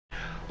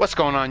What's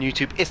going on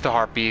YouTube? It's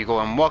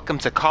TheHarpyEagle and welcome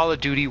to Call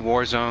of Duty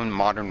Warzone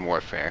Modern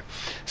Warfare.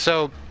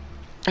 So,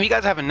 if you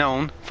guys haven't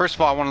known, first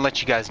of all I want to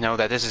let you guys know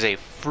that this is a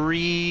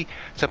free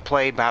to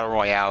play Battle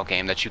Royale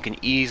game that you can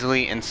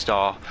easily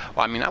install.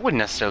 Well, I mean, I wouldn't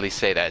necessarily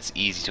say that it's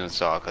easy to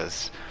install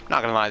because, I'm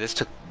not gonna lie, this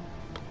took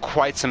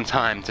quite some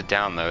time to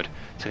download. It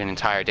took an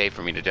entire day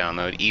for me to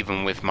download,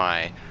 even with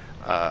my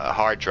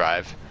hard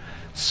drive.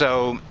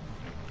 So,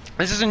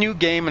 this is a new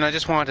game and I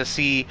just wanted to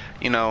see,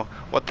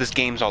 what this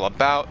game's all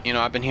about.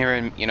 I've been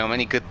hearing,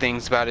 many good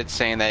things about it,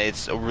 saying that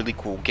it's a really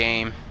cool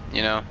game,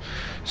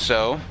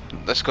 So,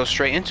 let's go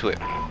straight into it.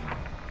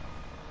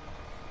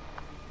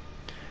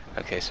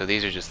 Okay, so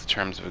these are just the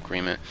terms of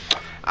agreement.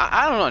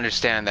 I don't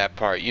understand that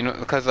part,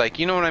 because,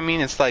 you know what I mean?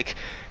 It's like,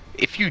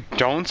 if you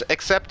don't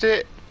accept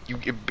it,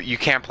 you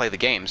can't play the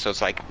game. So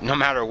it's like, no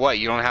matter what,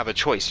 you don't have a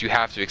choice. You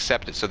have to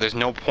accept it. So there's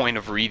no point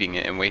of reading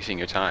it and wasting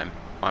your time.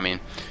 I mean,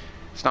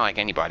 it's not like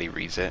anybody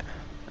reads it.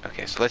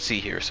 Okay, so let's see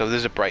here. So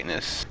there's a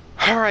brightness.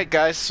 Alright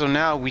guys, so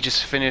now we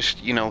just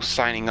finished,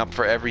 signing up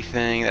for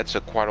everything. That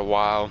took quite a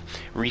while.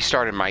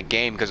 Restarted my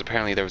game because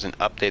apparently there was an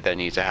update that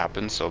needs to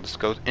happen. So let's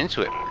go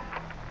into it.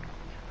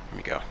 Here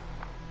we go.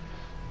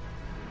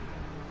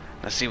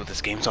 Let's see what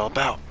this game's all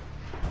about.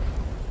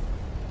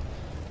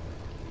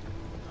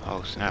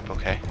 Oh snap,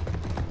 okay.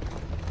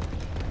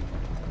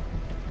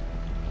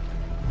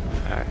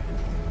 Alright.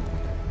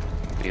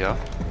 Here we go.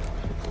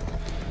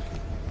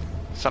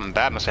 Something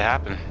bad must have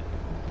happened.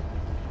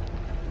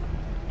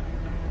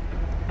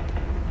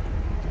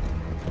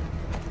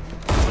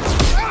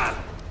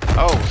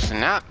 Oh,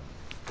 snap.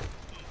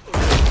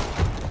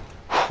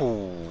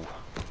 Ooh.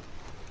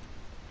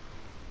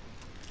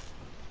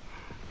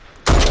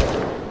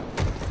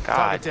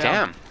 God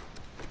damn.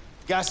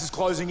 Gas is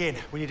closing in.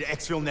 We need to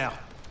exfil now.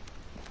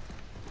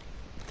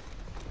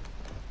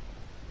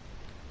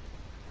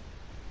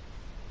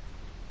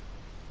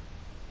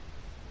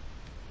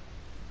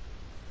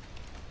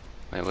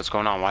 Wait, what's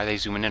going on? Why are they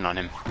zooming in on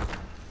him? What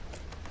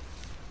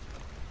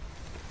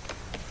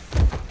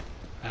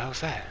the hell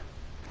was that?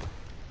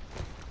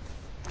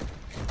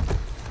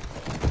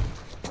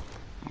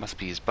 Must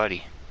be his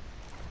buddy.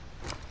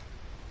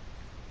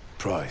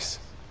 Price.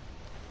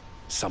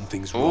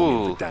 Something's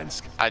wrong with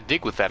Verdansk. I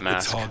dig with that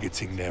mask. They're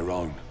targeting their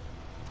own.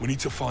 We need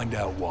to find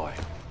out why.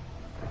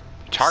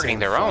 Targeting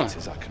their own?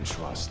 I can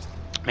trust.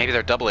 Maybe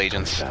they're double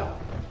agents.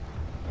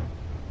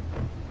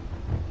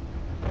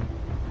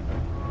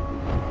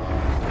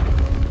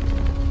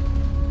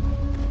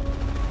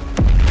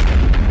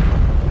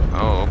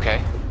 Oh,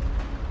 okay.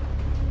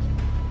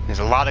 There's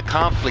a lot of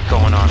conflict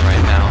going on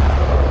right now.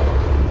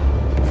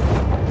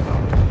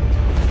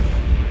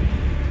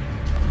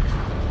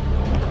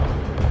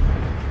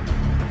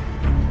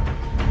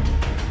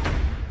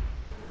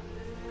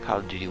 Call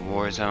of Duty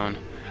Warzone.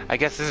 I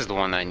guess this is the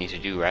one that I need to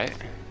do, right?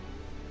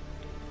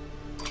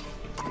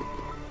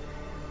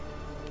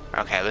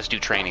 Okay, let's do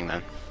training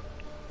then.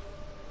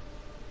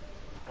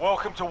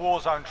 Welcome to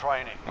Warzone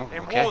training. Oh,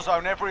 In okay.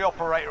 Warzone, every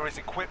operator is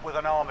equipped with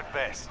an armored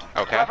vest.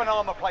 Okay. Grab an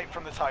armor plate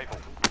from the table.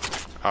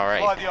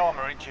 Alright. Slide the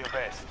armor into your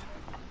vest.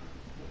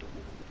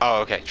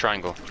 Oh, okay.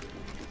 Triangle.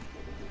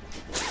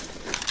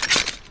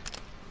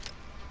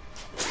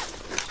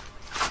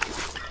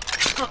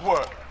 Good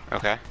work.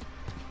 Okay.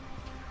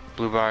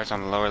 Blue bars on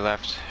the lower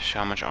left show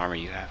how much armor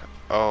you have.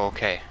 Oh,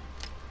 okay.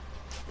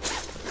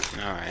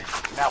 Alright.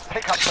 Now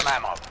pick up some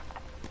ammo.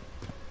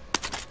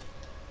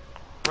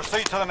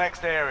 Proceed to the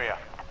next area.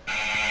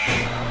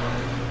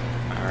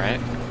 Alright.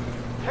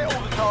 Hit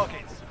all the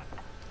targets.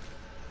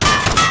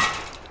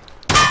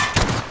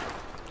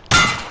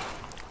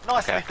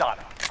 Nicely Okay. done.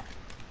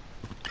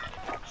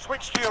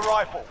 Switch to your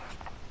rifle.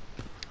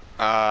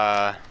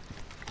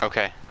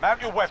 Okay.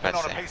 Mount your weapon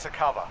Let's on a see. piece of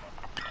cover.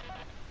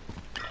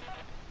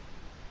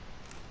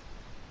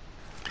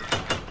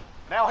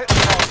 Now hit the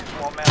targets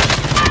while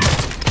mounting.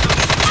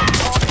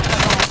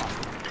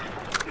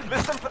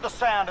 Listen for the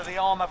sound of the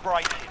armor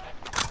breaking.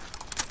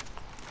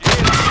 You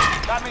hear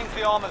that? That means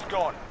the armor's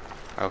gone.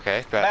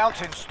 Okay, bet.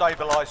 Mounting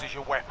stabilizes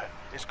your weapon.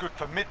 It's good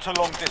for mid to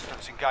long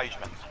distance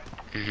engagements.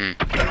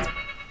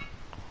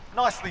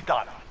 Nicely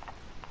done.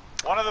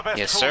 One of the best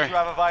Yes, tools sir. you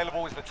have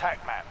available is the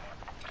TAC map.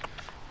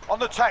 On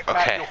the TAC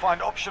map, Okay. you'll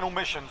find optional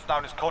missions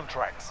known as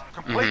contracts.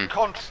 Complete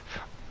contracts.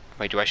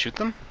 Wait, do I shoot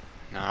them?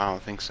 No, I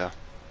don't think so.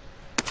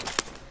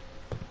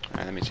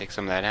 Alright, let me take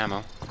some of that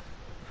ammo.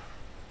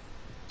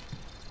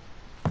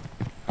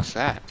 What's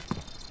that?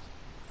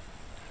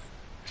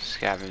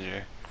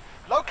 Scavenger.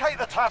 Locate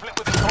the tablet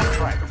with the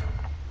contract.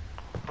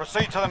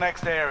 Proceed to the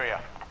next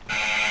area.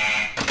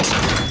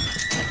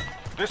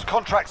 This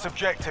contract's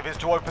objective is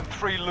to open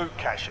 3 loot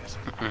caches.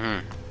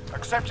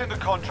 Accepting the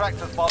contract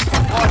has marked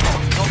supply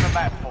boxes on the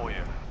map for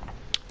you.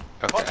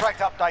 Okay. Contract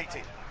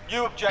updated.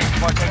 New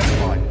objective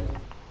identified.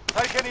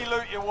 Take any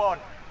loot you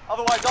want.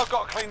 Otherwise, I've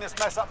got to clean this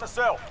mess up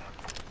myself.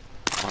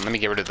 Come on, let me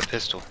get rid of the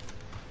pistol.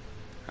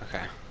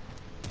 Okay.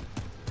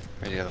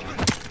 Where's the other one?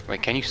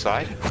 Wait, can you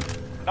slide?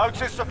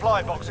 Notice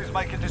supply boxes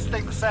make a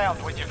distinct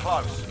sound when you're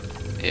close.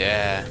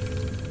 Yeah.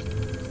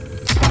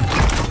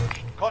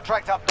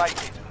 Contract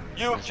updated.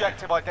 New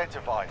objective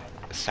identified.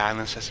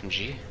 Silence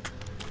SMG?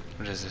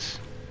 What is this?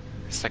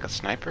 It's like a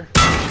sniper?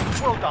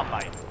 Well done,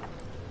 mate.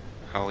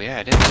 Oh yeah,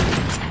 it is.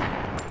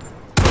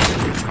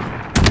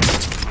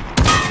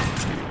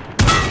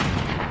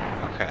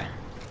 Okay.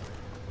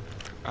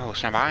 Oh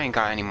snap, I ain't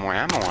got any more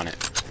ammo on it.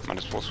 Might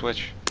as well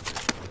switch.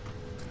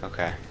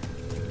 Okay.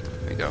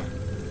 There we go.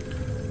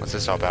 What's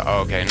this all about?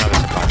 Oh, okay, another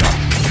supply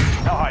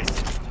box.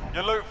 Nice.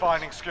 Your loot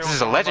finding skills This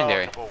is a are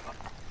legendary. remarkable.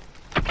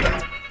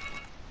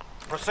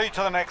 Proceed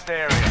to the next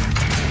area.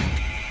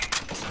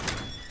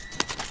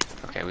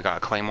 Okay, we got a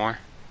claymore.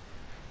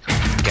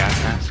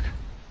 Gas mask.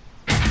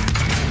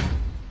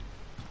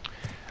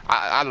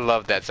 I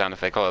love that sound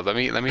effect. Hold on,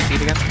 let me see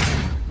it again.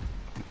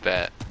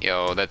 Bet.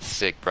 Yo, that's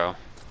sick, bro.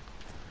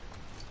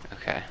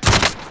 Okay.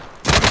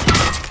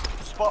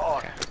 Spot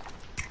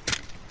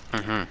on.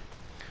 Okay.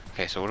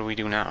 Okay, so what do we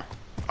do now?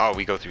 Oh,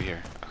 we go through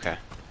here. Okay.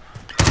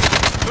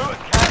 Loot and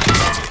cash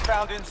can be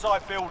found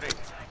inside buildings.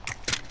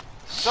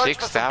 Search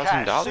for some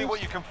cash, $6,000? see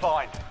what you can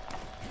find.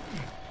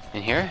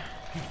 In here?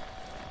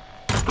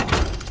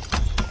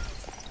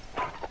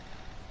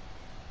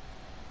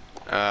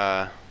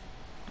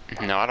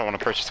 No, I don't want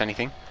to purchase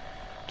anything.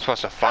 I'm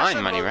supposed to Cash find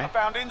and money, loot are right?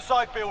 found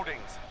inside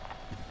buildings.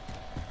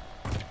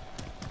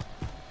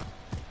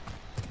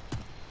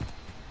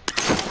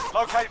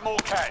 Locate more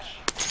cash.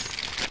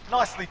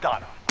 Nicely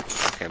done.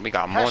 Okay, we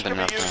got more Cash than can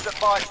enough be used now.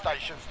 at buy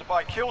stations to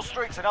buy kill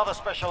streaks and other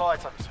special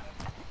items.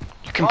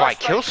 You can buy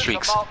kill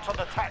stations streaks. are marked on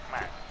the tac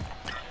map.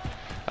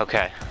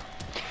 Okay.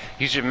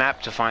 Use your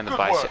map to find the Good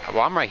buy. work.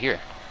 Well, I'm right here.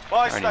 Buy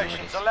I already know what it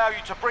stations is. allow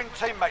you to bring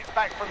teammates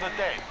back from the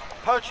dead,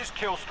 purchase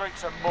kill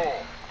streaks and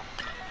more.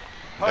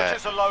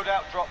 Purchase a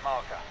loadout drop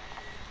marker.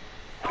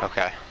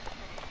 Okay.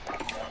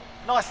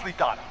 Nicely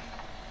done.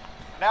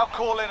 Now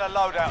call in a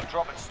loadout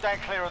drop and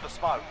stand clear of the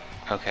smoke.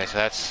 Okay, so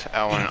that's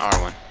L1 and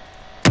R1.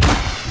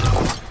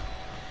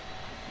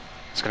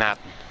 What's gonna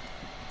happen?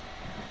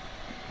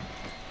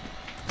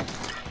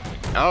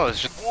 Oh,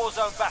 it's just...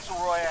 Warzone Battle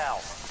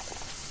Royale.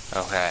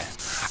 Okay.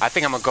 I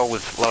think I'm gonna go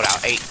with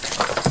loadout 8.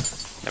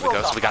 There we Well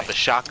go. So done, we got mate. the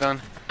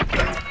shotgun.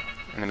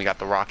 And then we got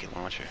the rocket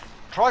launcher.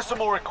 Try some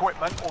more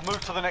equipment or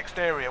move to the next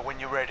area when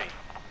you're ready.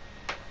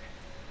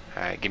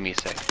 Alright, give me a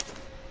sec.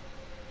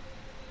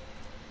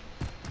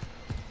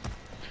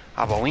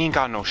 Ah, but we ain't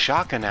got no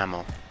shotgun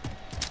ammo.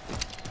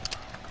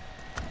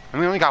 And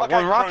we only got Okay,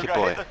 one rocket Kruger,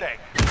 bullet. hit the deck.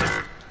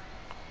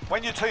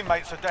 When your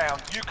teammates are down,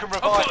 you can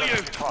revive them if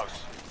you're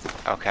close.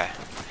 Okay.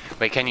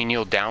 Wait, can you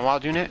kneel down while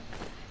doing it?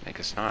 I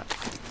guess not.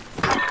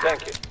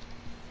 Thank you.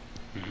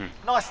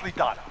 Nicely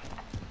done.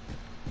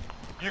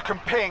 You can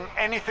ping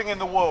anything in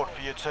the world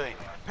for your team.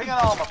 Ping an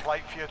armor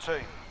plate for your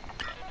team.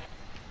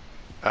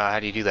 How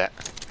do you do that?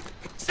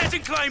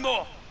 Setting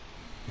Claymore!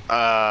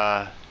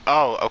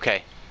 Oh,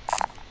 okay.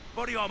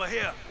 Body armor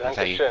here. That's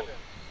how you...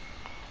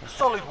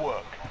 Solid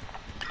work.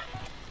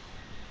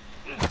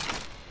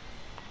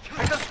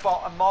 Pick a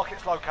spot and mark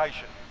its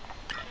location.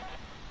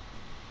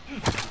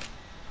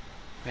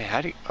 Wait,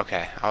 how do you...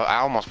 Okay, I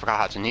almost forgot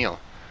how to kneel.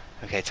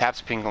 Okay, tap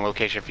to ping a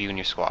location for you and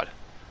your squad.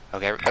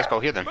 Okay, let's go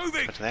here then.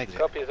 Moving. Go to the exit.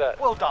 Copy that.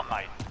 Well done,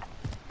 mate.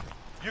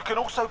 You can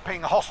also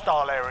ping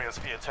hostile areas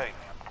for your team.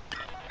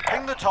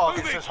 Ping the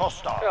targets Moving. as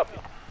hostile. Copy.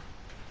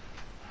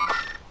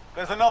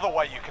 There's another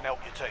way you can help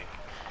your team.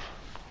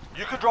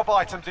 You could drop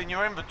items in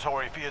your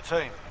inventory for your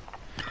team.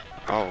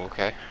 Oh,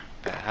 okay.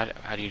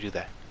 How do you do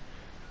that?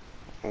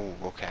 Oh,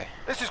 okay.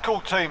 This is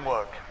called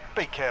teamwork.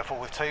 Be careful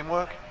with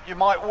teamwork. You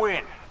might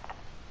win.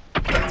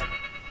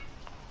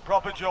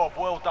 Proper job,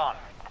 well done.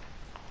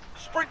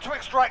 Sprint to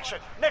extraction.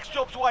 Next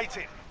job's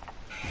waiting.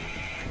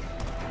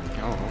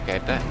 Oh, okay,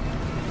 bet.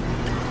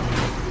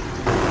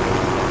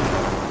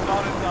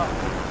 Done and done.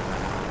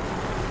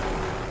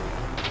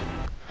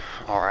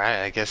 Alright,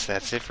 I guess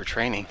that's it for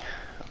training.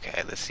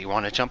 Okay, let's see.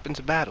 Want to jump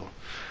into battle?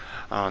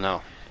 Oh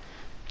no.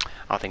 I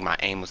don't think my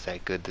aim was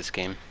that good this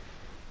game.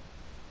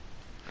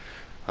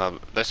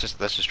 Let's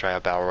just try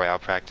out Battle Royale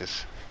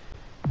practice.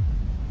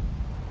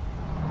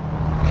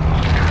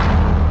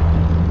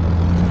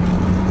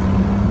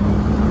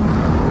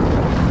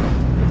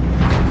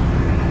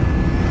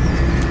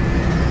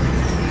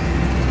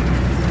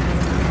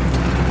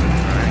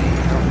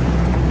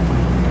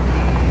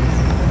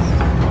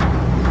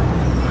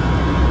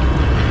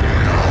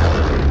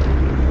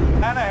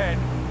 Man ahead.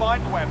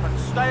 Find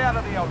weapons. Stay out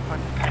of the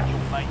open. And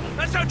you'll make it.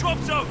 That's our drop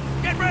zone!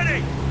 Get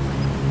ready!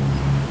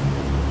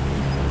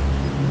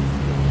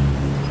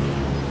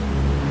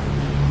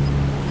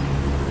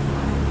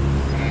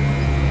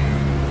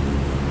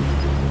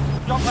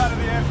 Jump out of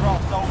the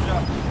aircraft, soldier.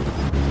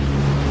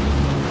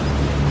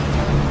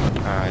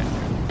 Alright.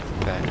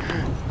 Bet.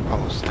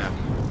 Oh snap.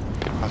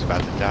 I was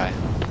about to die.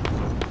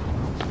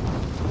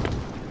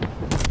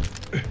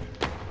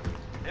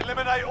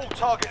 Eliminate all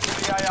targets in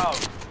the AO.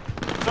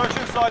 Search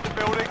inside the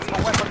buildings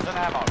for weapons and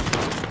ammo.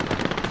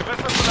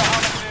 Listen for the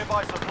hum of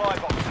nearby supply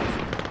boxes.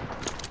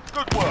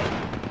 Good work.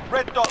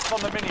 Red dots on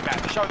the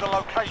minimap show the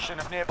location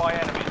of nearby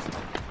enemies.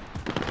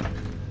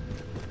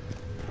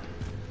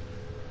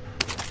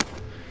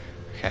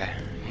 Okay.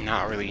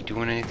 Not really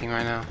doing anything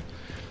right now.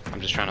 I'm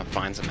just trying to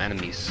find some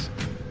enemies.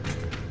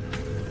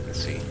 Let's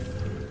see.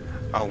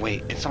 Oh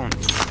wait, it's on.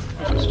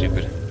 I'm so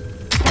stupid.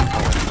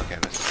 Oh, okay,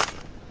 this.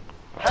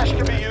 Cash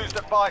can be used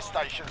at buy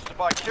stations to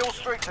buy kill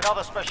streaks and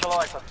other special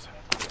items.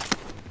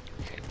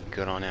 Okay,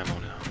 good on ammo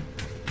now.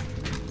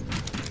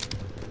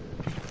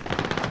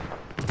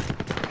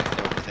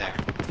 They're over there.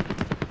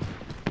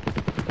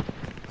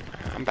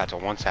 I'm about to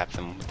one-tap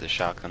them with the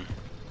shotgun.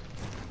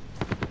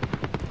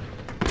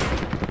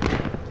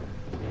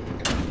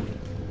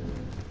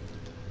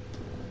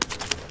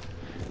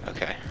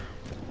 Okay.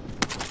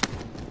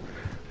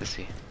 Let's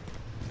see.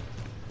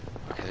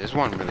 Okay, there's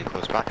one really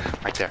close by.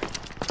 Right there.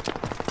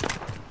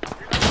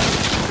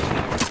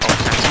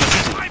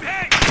 I'm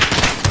hit!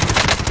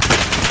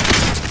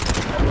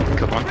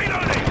 Good one.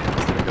 Reloading!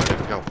 There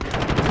we go.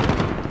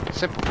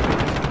 Simple.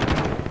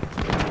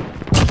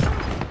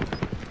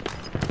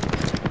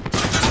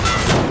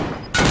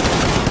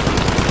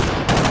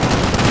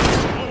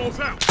 Almost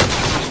out!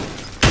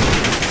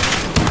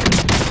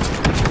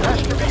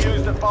 Cash can be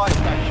used at buy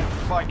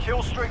stations to buy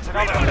kill streaks and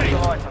other Reloading.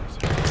 special items.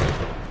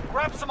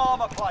 Grab some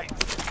armor plates.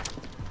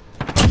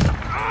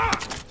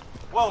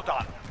 Well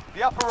done.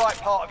 The upper right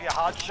part of your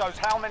HUD shows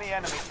how many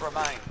enemies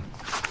remain.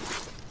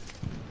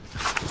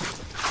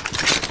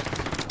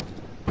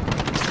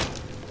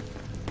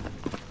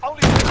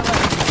 Only to the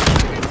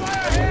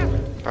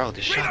left. Bro,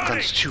 this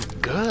shotgun's too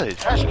good.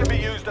 Cash can be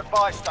used at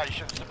buy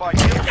stations to buy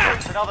kill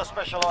streaks and other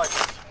special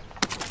items.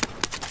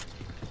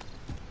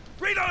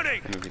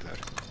 Reloading! Let me reload.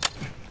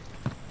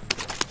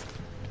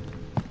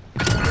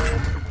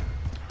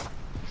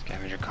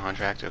 Scavenger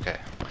contract, okay.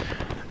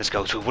 Let's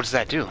go to, what does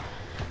that do?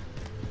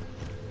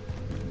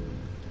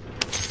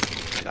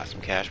 We got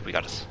some cash, we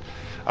got us.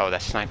 Oh,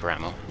 that's sniper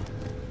ammo.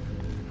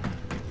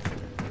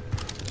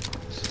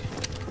 Let's see.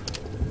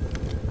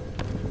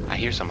 I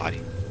hear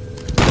somebody.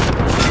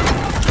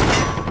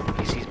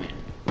 He sees me.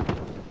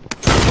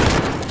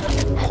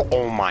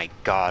 Oh my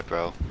god,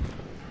 bro.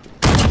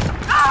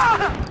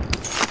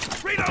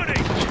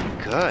 Reloading!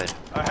 Good.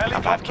 A Not bad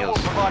helicopter will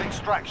kills. provide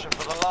extraction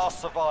for the last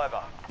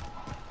survivor.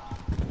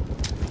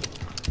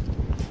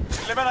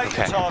 Eliminate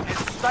Okay. the target,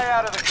 stay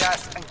out of the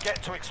gas, and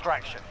get to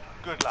extraction.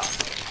 Good luck.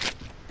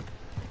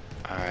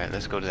 Alright,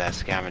 let's go to that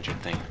scavenger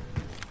thing.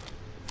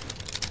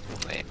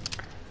 Wait.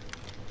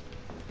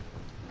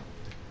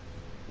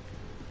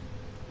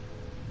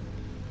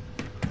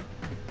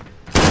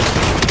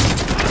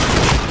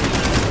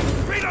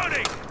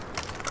 Reloading!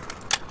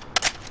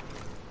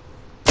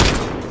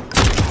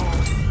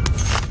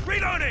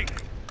 Reloading!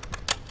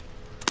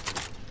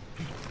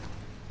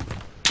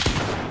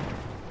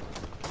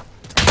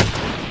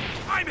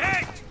 I'm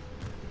hit!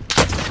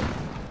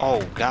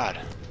 Oh god.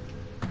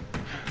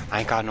 I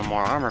ain't got no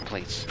more armor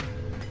plates.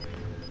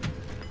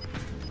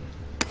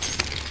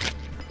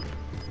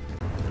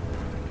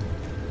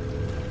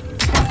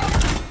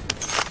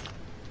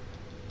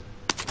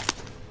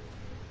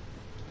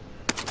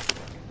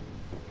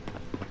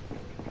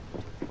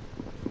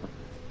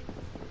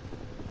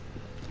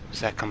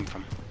 Where's that coming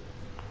from?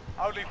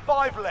 Only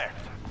 5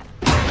 left.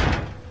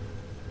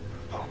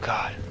 Oh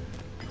god.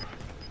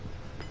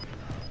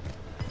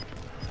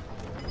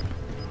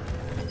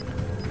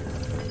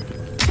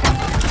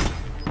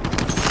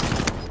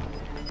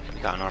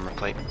 You got an armor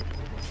plate?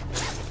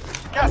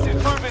 Gas is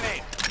moving in.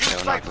 Yo,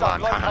 Use not safe gonna lie,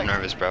 I'm zone kinda located.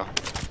 nervous, bro.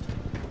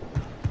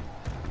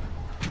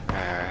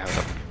 Hold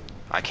up.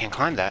 I can't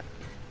climb that.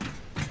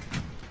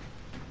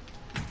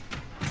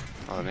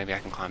 Oh, maybe I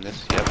can climb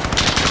this. Yep.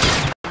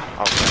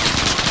 Oh,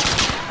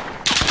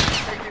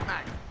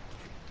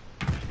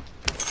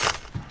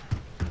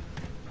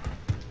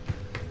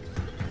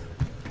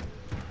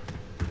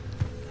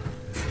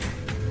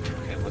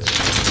 okay, what's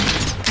this?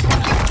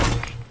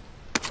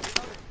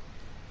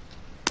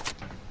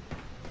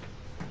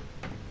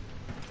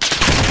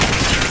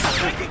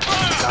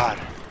 God.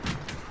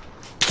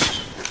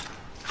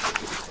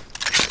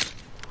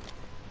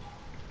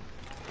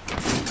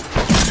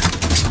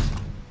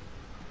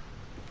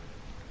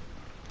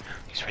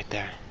 He's right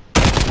there.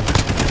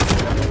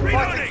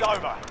 Fighting's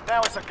over.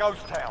 Now it's a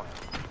ghost town.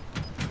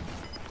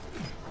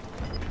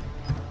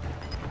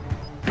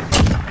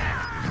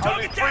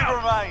 Only Target 3 down!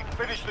 remain.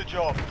 Finish the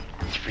job.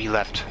 3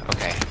 left.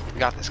 Okay. We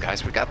got this,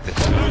 guys. We got this.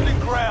 Losing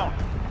ground.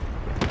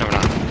 No, we're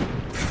not.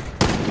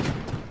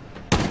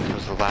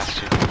 Those are the last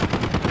 2.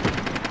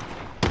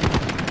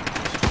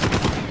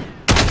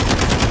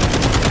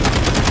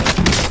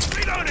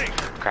 Reloading!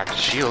 Cracked his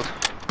shield.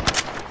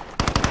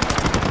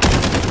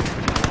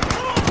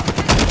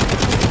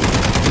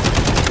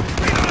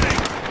 Reloading!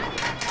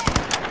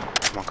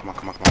 Come on, come on,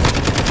 come on, come on.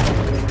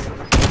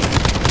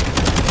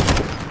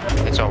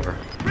 It's over.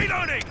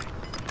 Reloading!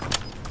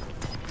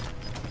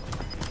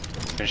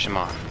 Finish him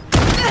off.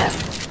 Gas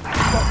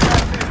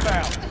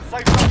inbound.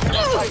 Safe zone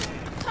located.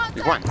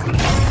 We won.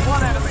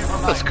 1 enemy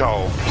remains. Let's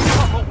go.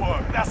 Couple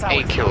work. That's how 8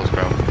 it's kills,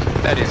 bro.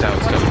 That is how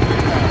it's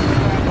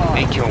done.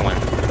 8 kill win.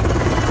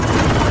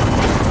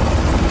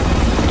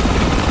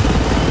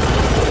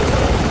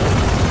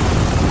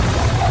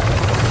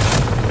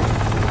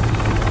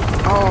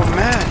 Oh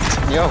man.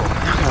 Yo,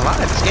 not gonna gonna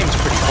lie, this game's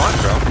pretty fun,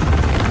 bro.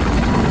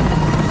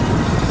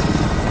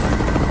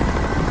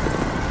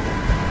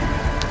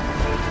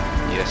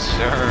 Yes,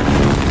 sir.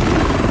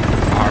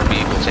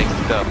 TheHarpyEagle takes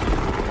the dub.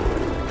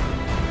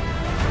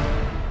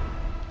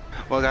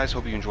 Well, guys,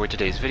 hope you enjoyed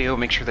today's video.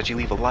 Make sure that you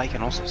leave a like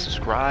and also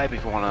subscribe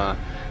if you want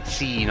to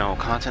see, you know,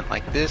 content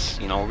like this.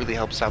 You know, it really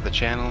helps out the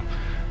channel.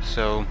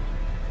 So,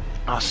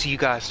 I'll see you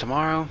guys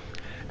tomorrow.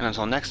 And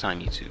until next time,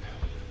 YouTube,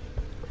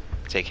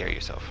 take care of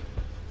yourself.